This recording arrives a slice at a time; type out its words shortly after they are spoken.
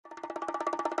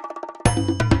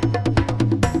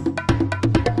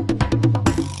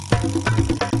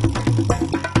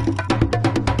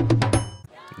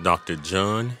Dr.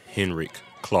 John Henrik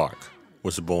Clarke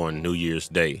was born New Year's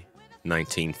Day,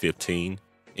 1915,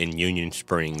 in Union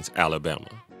Springs, Alabama.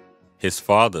 His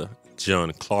father,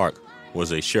 John Clarke,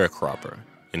 was a sharecropper,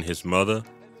 and his mother,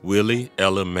 Willie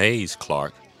Ella Mays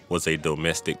Clarke, was a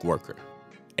domestic worker.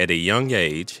 At a young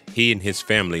age, he and his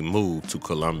family moved to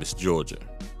Columbus, Georgia.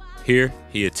 Here,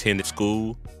 he attended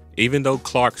school. Even though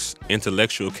Clarke's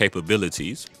intellectual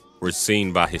capabilities were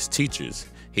seen by his teachers,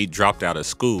 he dropped out of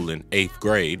school in 8th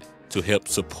grade to help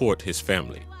support his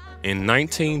family. In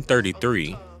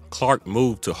 1933, Clarke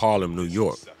moved to Harlem, New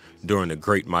York during the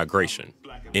Great Migration.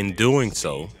 In doing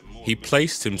so, he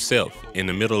placed himself in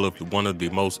the middle of one of the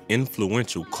most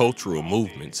influential cultural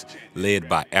movements led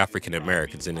by African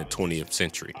Americans in the 20th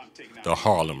century, the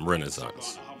Harlem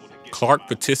Renaissance. Clarke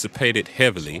participated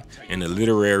heavily in the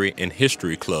literary and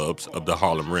history clubs of the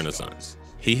Harlem Renaissance.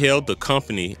 He held the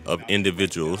company of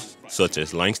individuals such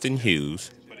as Langston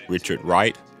Hughes, Richard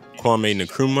Wright, Kwame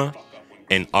Nkrumah,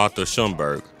 and Arthur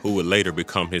Schomburg, who would later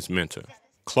become his mentor.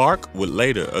 Clarke would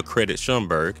later accredit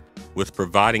Schomburg with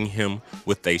providing him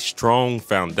with a strong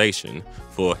foundation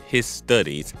for his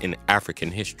studies in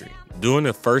African history. During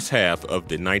the first half of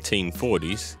the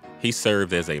 1940s, he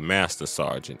served as a master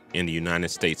sergeant in the United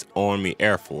States Army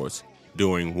Air Force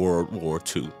during World War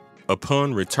II.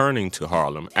 Upon returning to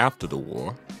Harlem after the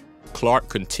war, Clarke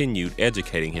continued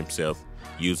educating himself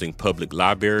using public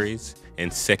libraries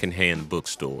and secondhand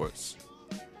bookstores.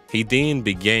 He then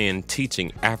began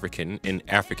teaching African and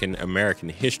African American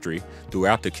history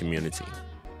throughout the community.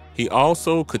 He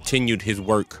also continued his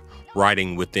work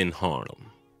writing within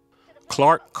Harlem.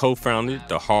 Clarke co-founded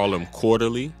the Harlem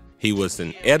Quarterly. He was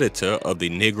an editor of the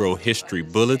Negro History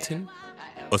Bulletin,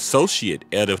 associate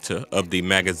editor of the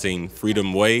magazine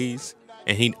Freedom Ways,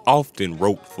 and he often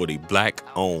wrote for the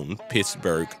Black-owned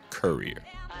Pittsburgh Courier.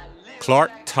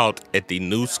 Clarke taught at the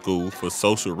New School for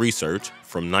Social Research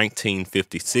from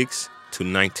 1956 to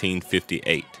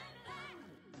 1958.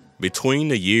 Between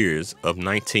the years of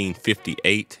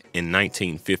 1958 and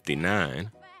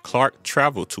 1959, Clarke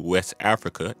traveled to West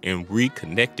Africa and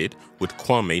reconnected with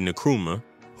Kwame Nkrumah,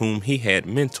 whom he had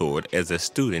mentored as a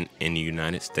student in the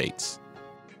United States.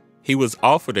 He was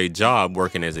offered a job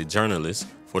working as a journalist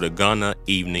for the Ghana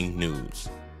Evening News.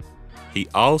 He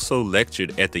also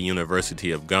lectured at the University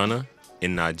of Ghana,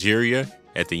 in Nigeria,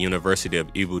 at the University of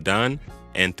Ibadan,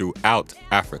 and throughout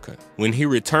Africa. When he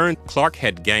returned, Clarke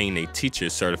had gained a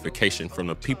teacher's certification from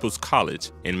the People's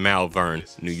College in Malvern,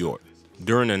 New York.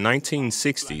 During the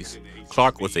 1960s,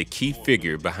 Clarke was a key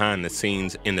figure behind the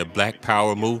scenes in the Black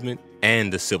Power movement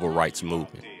and the Civil Rights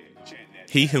movement.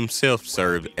 He himself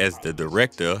served as the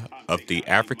director of the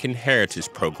African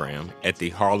Heritage Program at the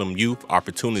Harlem Youth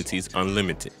Opportunities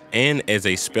Unlimited and as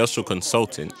a special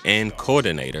consultant and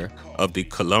coordinator of the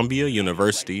Columbia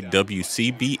University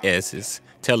WCBS's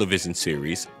television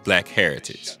series, Black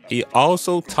Heritage. He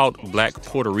also taught Black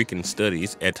Puerto Rican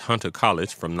studies at Hunter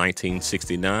College from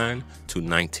 1969 to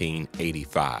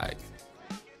 1985.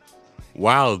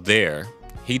 While there,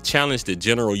 he challenged the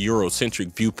general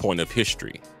Eurocentric viewpoint of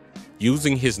history.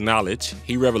 Using his knowledge,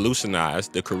 he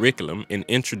revolutionized the curriculum and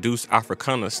introduced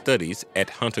Africana studies at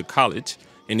Hunter College,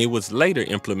 and it was later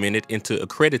implemented into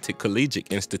accredited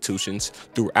collegiate institutions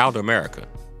throughout America.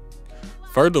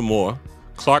 Furthermore,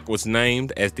 Clarke was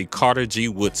named as the Carter G.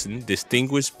 Woodson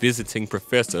Distinguished Visiting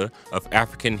Professor of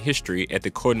African History at the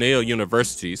Cornell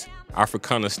University's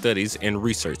Africana Studies and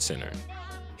Research Center.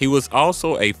 He was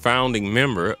also a founding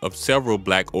member of several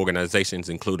Black organizations,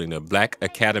 including the Black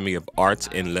Academy of Arts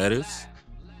and Letters,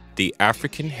 the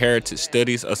African Heritage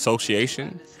Studies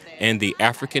Association, and the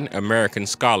African American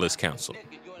Scholars Council.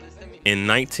 In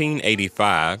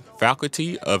 1985,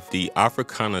 faculty of the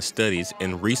Africana Studies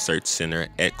and Research Center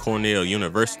at Cornell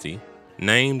University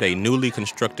named a newly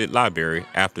constructed library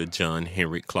after John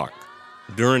Henrik Clarke.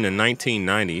 During the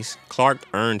 1990s, Clarke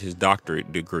earned his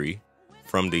doctorate degree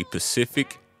from the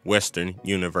Pacific Western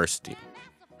University.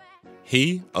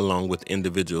 He, along with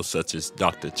individuals such as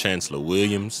Dr. Chancellor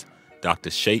Williams,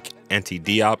 Dr. Sheikh Anta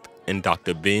Diop, and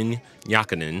Dr. Ben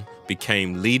Yakinen,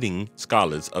 became leading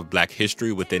scholars of Black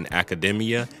history within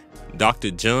academia.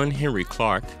 Dr. John Henrik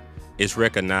Clarke is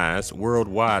recognized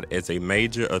worldwide as a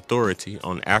major authority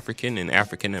on African and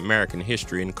African American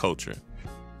history and culture.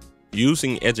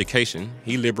 Using education,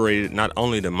 he liberated not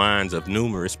only the minds of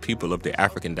numerous people of the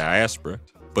African diaspora,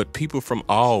 but people from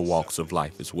all walks of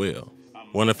life as well.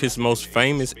 One of his most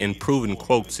famous and proven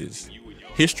quotes is,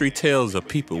 "History tells of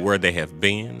people where they have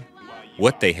been,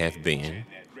 what they have been,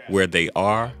 where they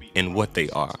are, and what they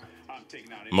are.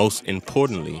 Most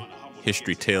importantly,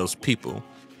 history tells people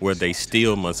where they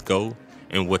still must go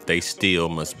and what they still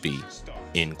must be."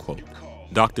 End quote.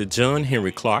 Dr. John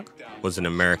Henrik Clarke was an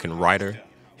American writer,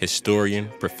 historian,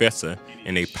 professor,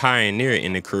 and a pioneer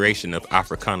in the creation of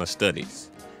Africana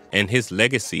studies, and his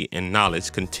legacy and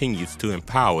knowledge continues to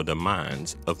empower the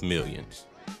minds of millions.